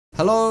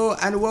Hello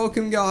and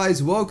welcome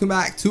guys, welcome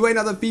back to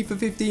another FIFA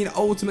 15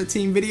 Ultimate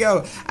Team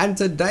video, and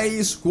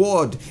today's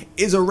squad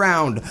is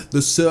around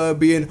the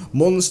Serbian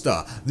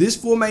monster. This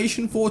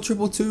formation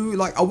 4-2-2,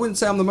 like I wouldn't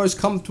say I'm the most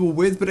comfortable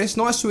with, but it's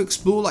nice to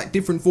explore like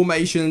different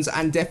formations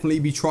and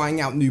definitely be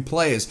trying out new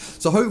players.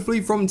 So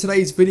hopefully from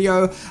today's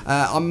video,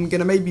 I'm going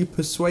to maybe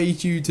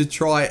persuade you to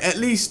try at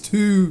least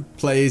 2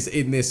 players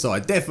in this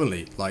side,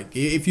 definitely, like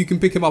if you can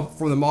pick them up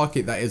from the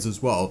market that is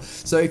as well.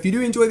 So if you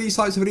do enjoy these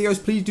types of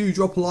videos, please do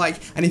drop a like,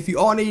 and if you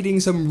are needing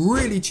some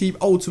really cheap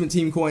Ultimate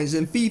Team coins,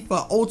 then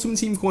FIFA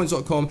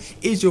UltimateTeamCoins.com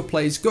is your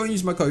place. Go and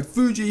use my code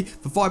Fuji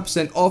for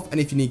 5% off,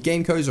 and if you need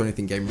game codes or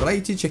anything game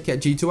related, check out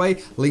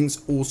G2A,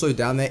 links also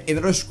down there in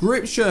the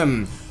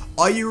description.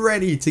 Are you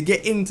ready to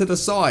get into the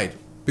side?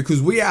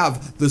 Because we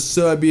have the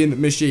Serbian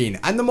machine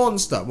and the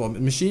monster. Well,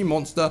 machine,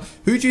 monster.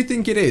 Who do you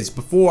think it is?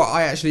 Before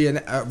I actually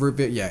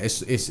reveal, yeah,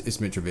 it's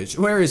Mitrovic.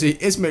 Where is he?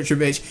 It's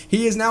Mitrovic.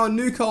 He is now a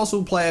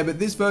Newcastle player, but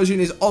this version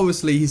is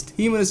obviously his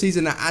team of the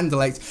season at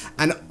Anderlecht.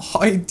 And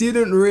I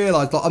didn't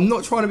realise, like, I'm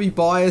not trying to be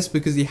biased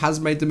because he has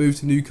made the move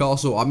to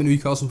Newcastle. I'm a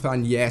Newcastle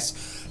fan,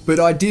 yes. But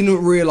I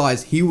didn't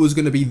realise he was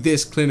going to be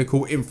this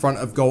clinical in front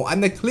of goal.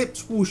 And the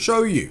clips will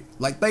show you.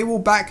 Like, they will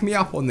back me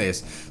up on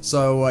this.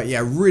 So,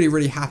 yeah,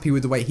 really happy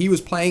with the way he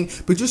was playing.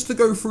 But just to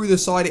go through the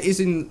side, it is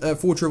in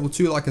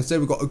 4-2-2, like I said.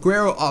 We've got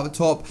Aguero up the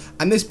top.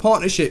 And this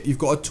partnership, you've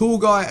got a tall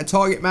guy, a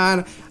target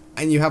man,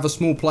 and you have a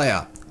small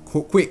player.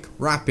 Quick,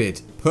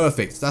 rapid,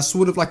 perfect. That's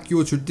sort of like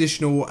your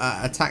traditional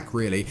attack,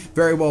 really.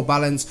 Very well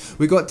balanced.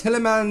 We got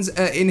Tielemans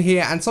in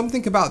here, and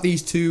something about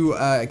these two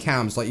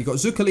cams. Like, you got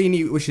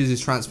Zuccolini, which is his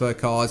transfer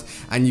card,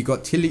 and you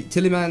got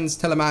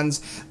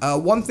Tielemans.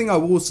 One thing I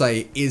will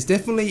say is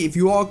definitely if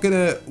you are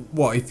gonna,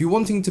 if you're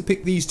wanting to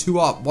pick these two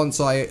up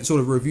once I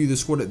sort of review the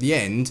squad at the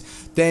end,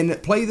 then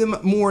play them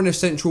more in a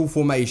central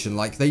formation.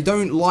 Like, they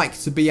don't like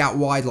to be out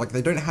wide. Like,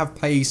 they don't have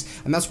pace,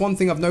 and that's one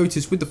thing I've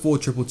noticed with the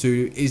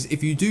 4-2-2 is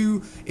if you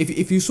do.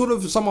 If you sort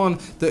of someone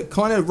that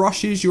kind of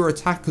rushes your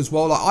attack as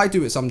well, like I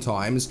do it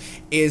sometimes,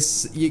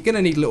 is you're going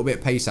to need a little bit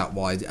of pace out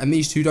wide, and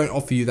these two don't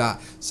offer you that,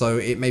 so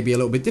it may be a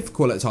little bit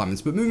difficult at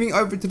times. But moving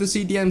over to the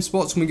CDM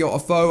spots, we got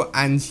Afo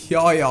and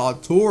Yaya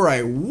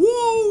Toure.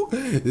 Whoa!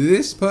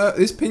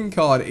 This pin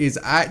card is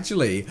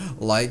actually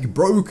like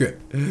broken.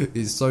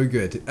 It's so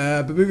good.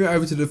 But moving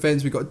over to the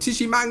defense, we got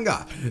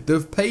Tishimanga, the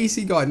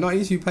pacey guy,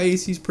 92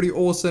 pace. He's pretty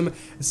awesome.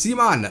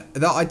 Ciman,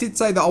 that I did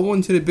say that I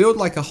wanted to build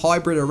like a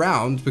hybrid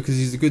around because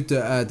he's a good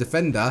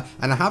defender,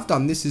 and I have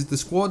done. This is the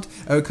squad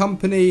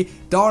company.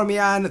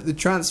 Darmian, the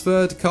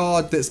transferred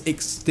card that's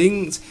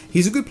extinct.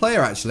 He's a good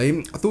player actually.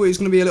 I thought he was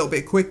going to be a little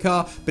bit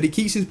quicker, but he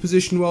keeps his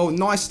position well.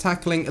 Nice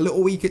tackling, a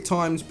little weak at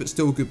times, but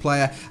still a good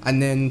player.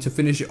 And then to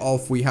finish it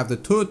off, we have the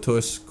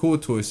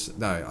Courtois.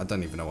 No, I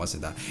don't even know why I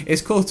said that.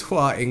 It's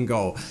Courtois in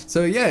goal.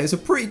 So yeah, it's a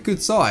pretty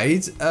good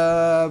side.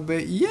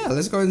 But yeah,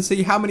 let's go and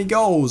see how many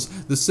goals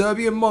the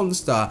Serbian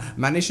monster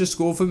managed to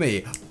score for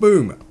me.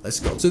 Boom. Let's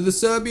go. So the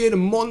Serbian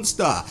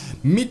monster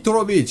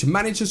Mitrovic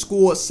managed to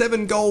score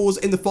 7 goals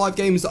in the 5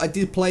 games that I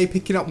did play,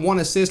 picking up 1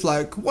 assist.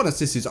 Like, 1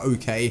 assist is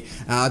okay.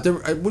 I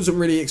wasn't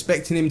really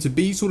expecting him to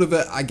be sort of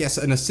I guess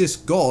an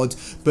assist god,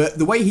 but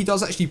the way he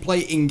does actually play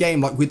in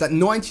game, like with that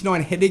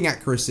 99 heading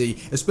accuracy,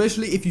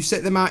 especially if you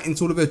set them out in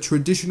sort of a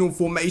traditional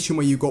formation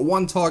where you've got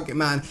one target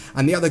man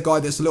and the other guy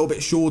that's a little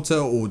bit shorter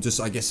or just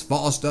I guess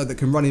faster that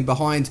can run in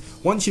behind.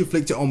 Once you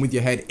flicked it on with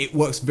your head, it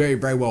works very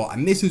well,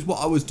 and this is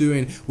what I was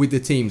doing with the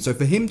team. So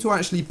for him to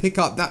actually pick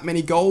up that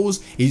many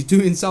goals, he's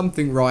doing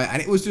something right,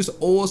 and it was just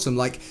awesome.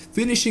 Like,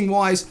 finishing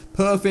wise,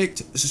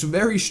 perfect. It's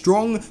very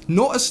strong,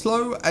 not as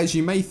slow as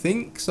you may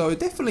think, so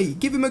definitely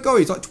give him a go.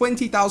 He's like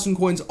 20,000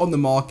 coins on the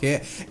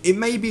market. It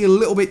may be a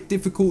little bit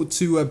difficult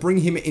to bring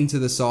him into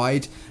the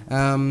side,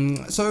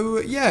 so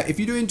yeah, if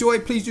you do enjoy,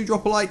 please do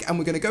drop a like, and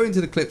we're going to go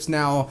into the clips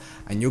now,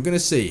 and you're going to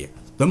see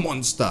the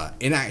monster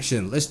in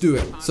action. Let's do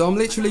it. So I'm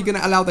literally going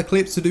to allow the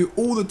clips to do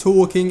all the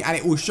talking, and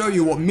it will show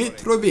you what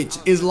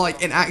Mitrovic is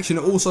like in action.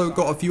 Also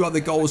got a few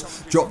other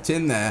goals dropped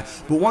in there.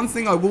 But one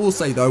thing I will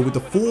say though, with the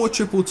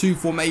 4-2-2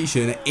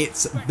 formation,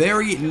 it's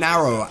very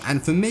narrow,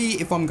 and for me,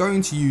 if I'm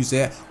going to use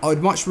it, I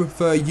would much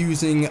prefer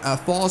using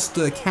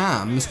faster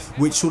cams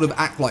which sort of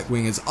act like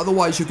wingers.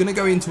 Otherwise, you're going to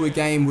go into a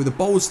game with a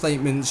bold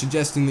statement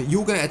suggesting that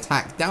you're going to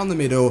attack down the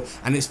middle,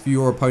 and it's for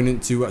your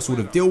opponent to sort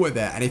of deal with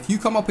it. And if you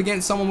come up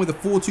against someone with a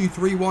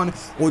 4-2-3-1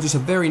 or just a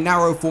very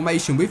narrow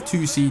formation with 2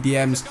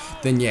 CDMs,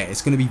 then yeah,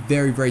 it's going to be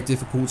very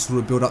difficult to sort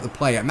of build up the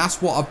play, and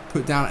that's what I've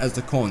put down as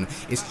the con.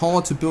 It's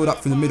hard to build up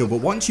from the middle,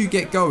 but once you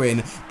get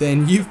going,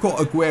 then you've got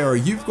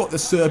Aguero, you've got the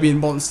Serbian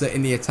monster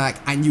in the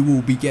attack, and you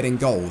will be getting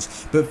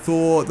goals. But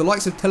for the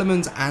likes of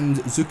Tielemans and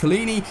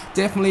Zuccolini,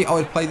 definitely I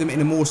would play them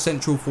in a more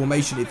central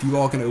formation if you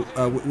are going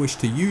to wish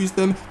to use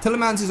them.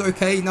 Tielemans is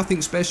okay,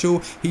 nothing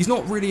special. He's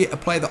not really a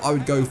player that I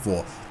would go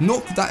for.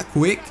 Not that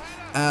quick,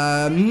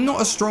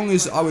 Not as strong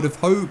as I would have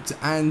hoped,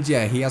 and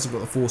yeah, he hasn't got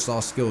the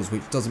 4-star skills,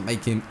 which doesn't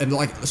make him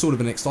like sort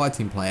of an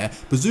exciting player.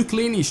 But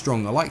Zuccolini's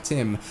strong, I liked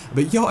him.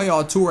 But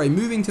Yaya Toure,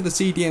 moving to the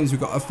CDMs, we've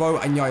got Afo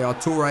and Yaya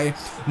Toure.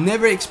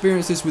 Never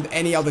experienced this with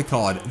any other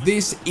card.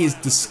 This is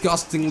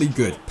disgustingly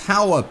good.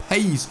 Power,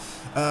 pace,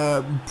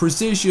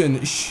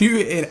 precision,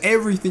 shooting,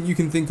 everything you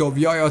can think of.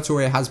 Yaya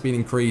Toure has been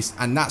increased,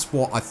 and that's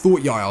what I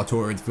thought Yaya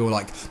Toure would feel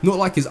like. Not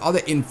like his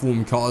other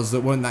informed cards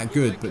that weren't that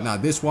good, but now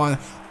this one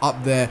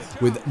up there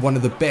with one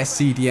of the best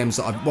CDMs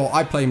that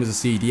I play him as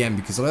a CDM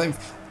because I don't.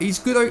 He's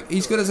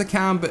good as a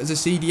cam, but as a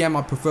CDM,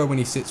 I prefer when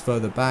he sits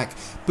further back.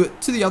 But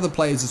to the other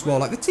players as well,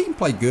 like the team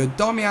play good.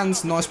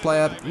 Damian's a nice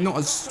player, not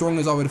as strong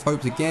as I would have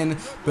hoped again,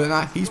 but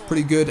nah, he's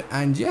pretty good.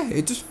 And yeah,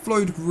 it just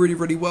flowed really,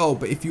 really well.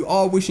 But if you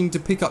are wishing to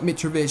pick up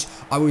Mitrovic,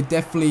 I would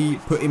definitely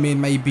put him in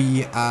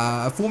maybe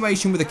a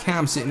formation with a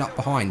cam sitting up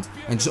behind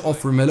and just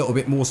offer him a little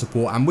bit more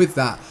support. And with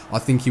that, I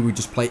think he would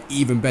just play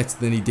even better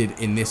than he did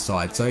in this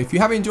side. So if you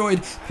have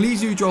enjoyed, please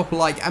do drop a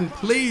like and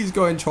please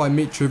go and try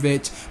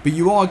Mitrovic. But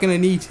you are going to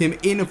need him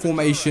in a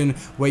formation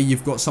where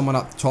you've got someone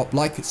up the top,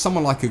 like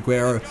someone like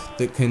Aguero,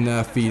 that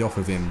can feed off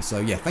of him. So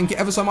yeah, thank you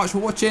ever so much for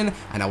watching,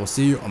 and I will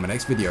see you on my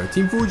next video.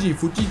 Team Fuji,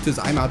 Fujitas,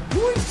 I'm out,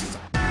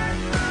 boys.